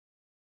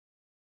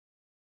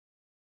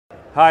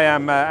Hi,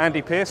 I'm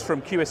Andy Pearce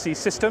from QSC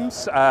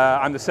Systems.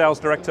 I'm the sales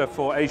director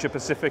for Asia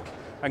Pacific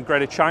and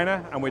Greater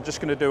China, and we're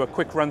just going to do a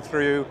quick run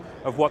through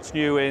of what's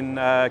new in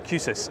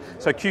QSys.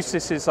 So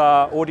QSys is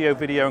our audio,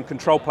 video and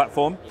control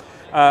platform.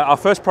 Our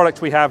first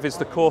product we have is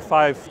the Core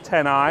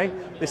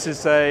 510i. This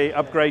is an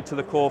upgrade to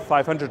the Core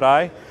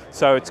 500i.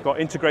 So it's got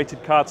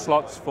integrated card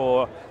slots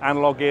for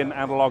analog in,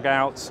 analog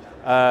out,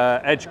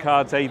 edge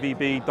cards,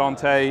 AVB,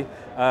 Dante.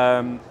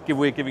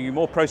 We're giving you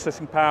more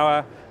processing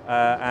power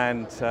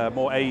and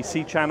more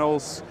AEC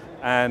channels,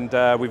 and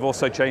we've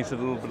also changed a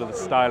little bit of the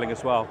styling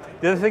as well.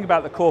 The other thing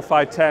about the Core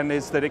 510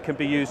 is that it can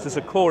be used as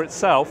a core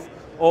itself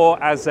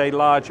or as a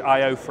large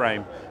I/O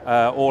frame,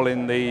 all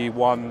in the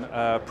one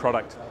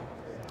product.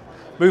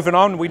 Moving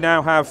on, we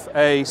now have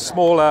a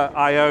smaller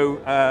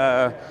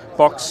I/O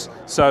box.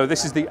 So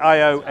this is the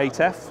I/O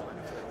 8F.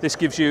 This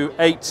gives you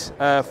 8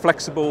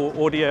 flexible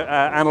audio,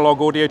 analog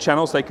audio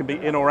channels. They can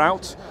be in or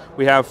out.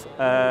 We have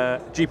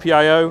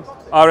GPIO,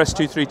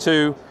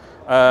 RS-232,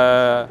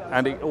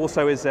 and it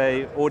also is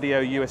a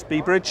audio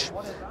USB bridge,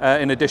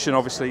 in addition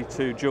obviously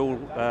to dual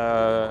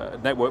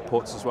network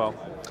ports as well.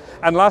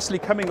 And lastly,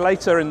 coming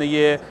later in the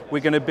year,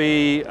 we're going to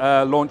be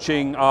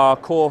launching our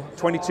Core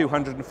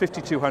 2200 and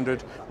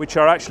 5200, which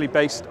are actually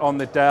based on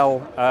the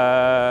Dell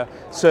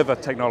server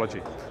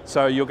technology.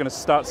 So you're going to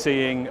start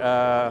seeing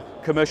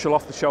commercial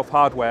off-the-shelf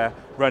hardware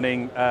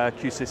running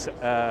QSys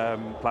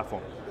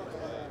platform.